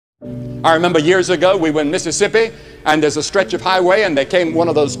I remember years ago we were in Mississippi, and there's a stretch of highway, and there came one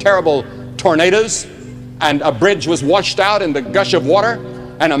of those terrible tornadoes, and a bridge was washed out in the gush of water,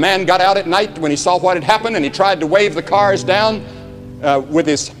 and a man got out at night when he saw what had happened, and he tried to wave the cars down with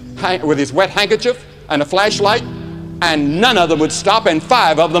his wet handkerchief and a flashlight, and none of them would stop, and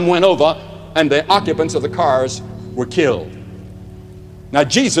 5 of them went over, and the occupants of the cars were killed. Now,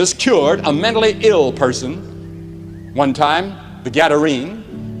 Jesus cured a mentally ill person one time, the Gadarene,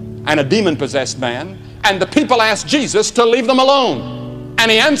 and a demon-possessed man, and the people asked Jesus to leave them alone, and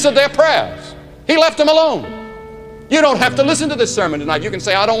he answered their prayers. He left them alone. You don't have to listen to this sermon tonight. You can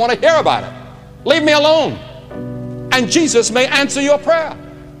say, I don't want to hear about it. Leave me alone. And Jesus may answer your prayer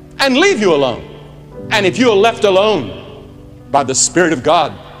and leave you alone. And if you are left alone by the Spirit of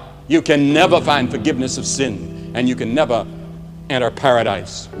God, you can never find forgiveness of sin, and you can never enter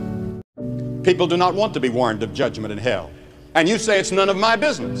paradise. People do not want to be warned of judgment in hell. And you say it's none of my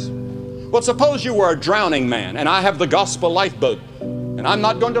business. Well, suppose you were a drowning man, and I have the gospel lifeboat, and I'm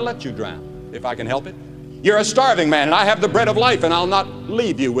not going to let you drown if I can help it. You're a starving man, and I have the bread of life, and I'll not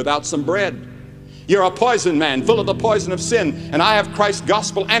leave you without some bread. You're a poisoned man, full of the poison of sin, and I have Christ's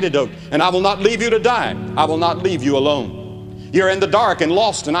gospel antidote, and I will not leave you to die. I will not leave you alone. You're in the dark and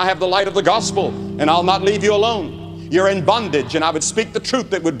lost, and I have the light of the gospel, and I'll not leave you alone. You're in bondage, and I would speak the truth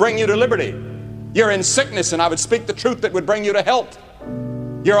that would bring you to liberty. You're in sickness, and I would speak the truth that would bring you to health.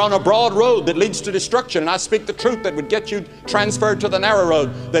 You're on a broad road that leads to destruction, and I speak the truth that would get you transferred to the narrow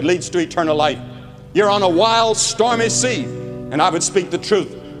road that leads to eternal life. You're on a wild, stormy sea, and I would speak the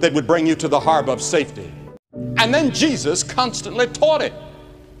truth that would bring you to the harbor of safety. And then Jesus constantly taught it.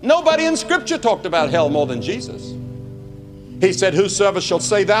 Nobody in Scripture talked about hell more than Jesus. He said, whosoever shall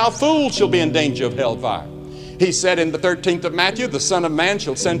say, thou fool, shall be in danger of hellfire. He said in the 13th of Matthew, the Son of Man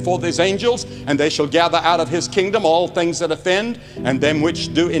shall send forth his angels, and they shall gather out of his kingdom all things that offend, and them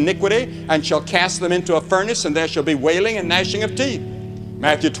which do iniquity, and shall cast them into a furnace, and there shall be wailing and gnashing of teeth.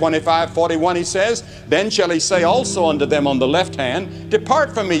 Matthew 25:41, he says, then shall he say also unto them on the left hand,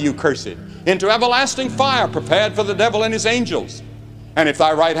 depart from me, you cursed, into everlasting fire prepared for the devil and his angels. And if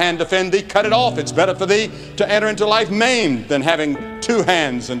thy right hand offend thee, cut it off. It's better for thee to enter into life maimed than having 2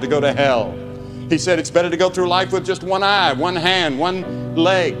 hands and to go to hell. He said it's better to go through life with just 1 eye, 1 hand, 1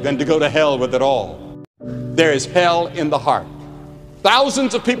 leg than to go to hell with it all. There is hell in the heart.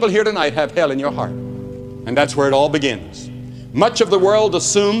 Thousands of people here tonight have hell in your heart. And that's where it all begins. Much of the world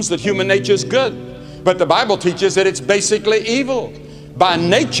assumes that human nature is good, but the Bible teaches that it's basically evil. By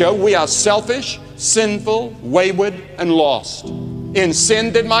nature, we are selfish, sinful, wayward, and lost. In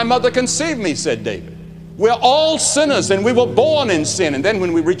sin did my mother conceive me, said David. We're all sinners, and we were born in sin. And then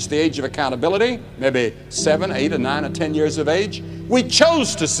when we reach the age of accountability, maybe 7, 8, or 9, or 10 years of age, we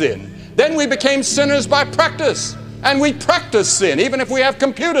chose to sin. Then we became sinners by practice. And we practice sin. Even if we have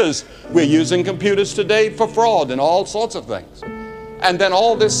computers, we're using computers today for fraud and all sorts of things. And then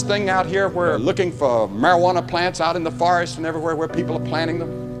all this thing out here, we're looking for marijuana plants out in the forest and everywhere where people are planting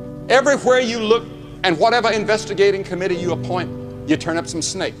them. Everywhere you look, and whatever investigating committee you appoint, you turn up some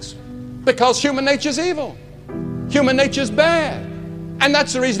snakes. Because human nature is evil. Human nature is bad. And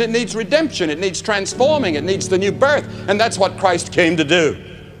that's the reason it needs redemption. It needs transforming. It needs the new birth. And that's what Christ came to do.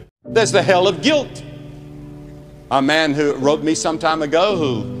 There's the hell of guilt. A man who wrote me some time ago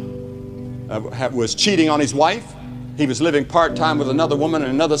who was cheating on his wife. He was living part-time with another woman in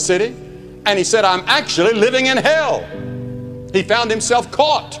another city. And he said, I'm actually living in hell. He found himself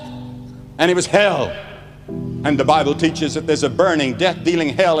caught. And it was hell. And the Bible teaches that there's a burning, death-dealing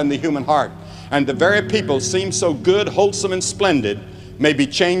hell in the human heart. And the very people seem so good, wholesome, and splendid may be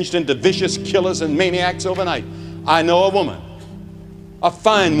changed into vicious killers and maniacs overnight. I know a woman, a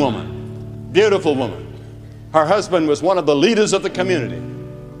fine woman, beautiful woman. Her husband was one of the leaders of the community.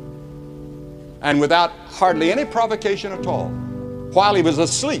 And without hardly any provocation at all, while he was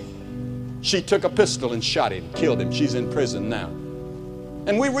asleep, she took a pistol and shot him, killed him. She's in prison now.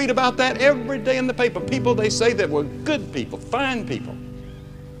 And we read about that every day in the paper. People they say that were good people, fine people,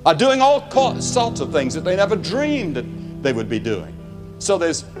 are doing all sorts of things that they never dreamed that they would be doing. So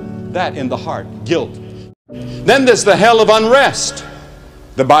there's that in the heart, guilt. Then there's the hell of unrest.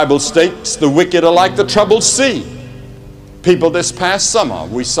 The Bible states the wicked are like the troubled sea. People this past summer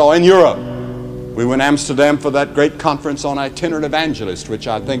we saw in Europe. We were in Amsterdam for that great conference on itinerant evangelists, which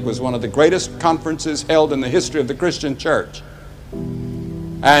I think was one of the greatest conferences held in the history of the Christian church.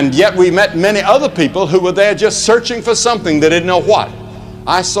 And yet we met many other people who were there just searching for something they didn't know what.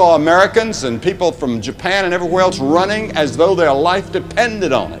 I saw Americans and people from Japan and everywhere else running as though their life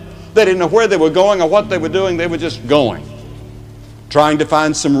depended on it. They didn't know where they were going or what they were doing. They were just going, trying to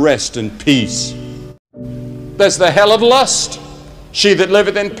find some rest and peace. There's the hell of lust. She that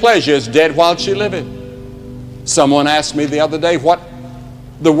liveth in pleasure is dead while she liveth. Someone asked me the other day what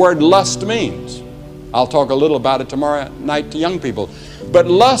the word lust means. I'll talk a little about it tomorrow night to young people. But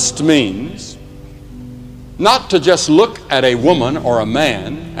lust means not to just look at a woman or a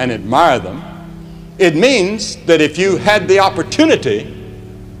man and admire them. It means that if you had the opportunity,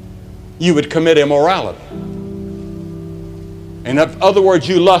 you would commit immorality. In other words,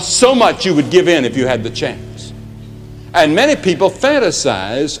 you lust so much you would give in if you had the chance. And many people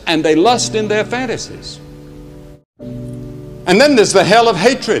fantasize and they lust in their fantasies. And then there's the hell of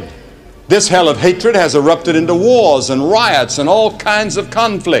hatred. This hell of hatred has erupted into wars and riots and all kinds of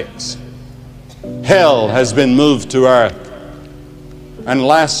conflicts. Hell has been moved to earth. And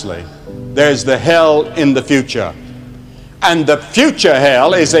lastly, there's the hell in the future. And the future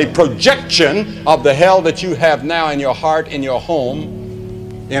hell is a projection of the hell that you have now in your heart, in your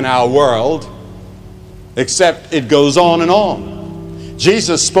home, in our world, except it goes on and on.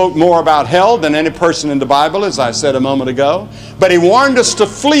 Jesus spoke more about hell than any person in the Bible, as I said a moment ago, but he warned us to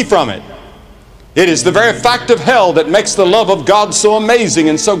flee from it. It is the very fact of hell that makes the love of God so amazing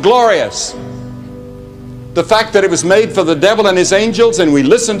and so glorious. The fact that it was made for the devil and his angels, and we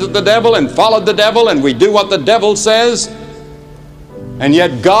listened to the devil and followed the devil and we do what the devil says, and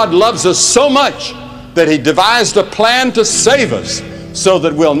yet God loves us so much that he devised a plan to save us so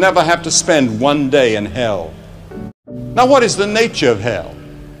that we'll never have to spend one day in hell. Now, what is the nature of hell?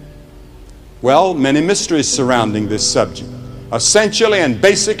 Well, many mysteries surrounding this subject. Essentially and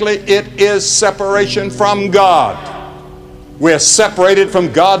basically, it is separation from God. We're separated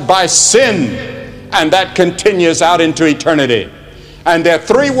from God by sin, and that continues out into eternity. And there are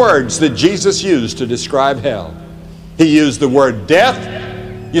three words that Jesus used to describe hell. He used the word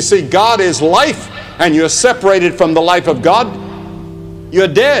death. You see, God is life, and you're separated from the life of God. You're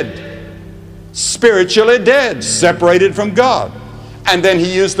dead, spiritually dead, separated from God. And then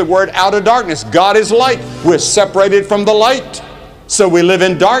he used the word outer darkness. God is light. We're separated from the light, so we live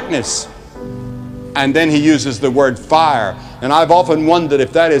in darkness. And then he uses the word fire. And I've often wondered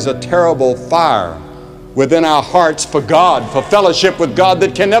if that is a terrible fire within our hearts for God, for fellowship with God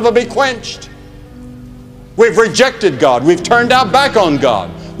that can never be quenched. We've rejected God. We've turned our back on God.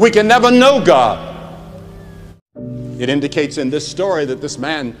 We can never know God. It indicates in this story that this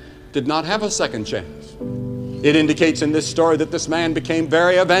man did not have a second chance. It indicates in this story that this man became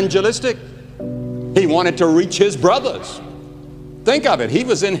very evangelistic. He wanted to reach his brothers. Think of it. He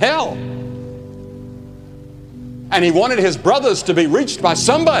was in hell. And he wanted his brothers to be reached by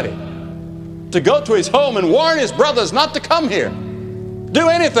somebody, to go to his home and warn his brothers not to come here. Do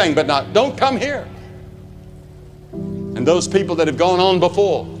anything but don't come here. And those people that have gone on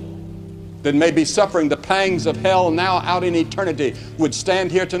before, that may be suffering the pangs of hell now out in eternity, would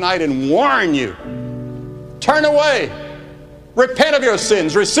stand here tonight and warn you. Turn away. Repent of your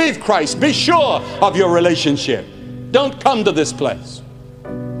sins. Receive Christ. Be sure of your relationship. Don't come to this place.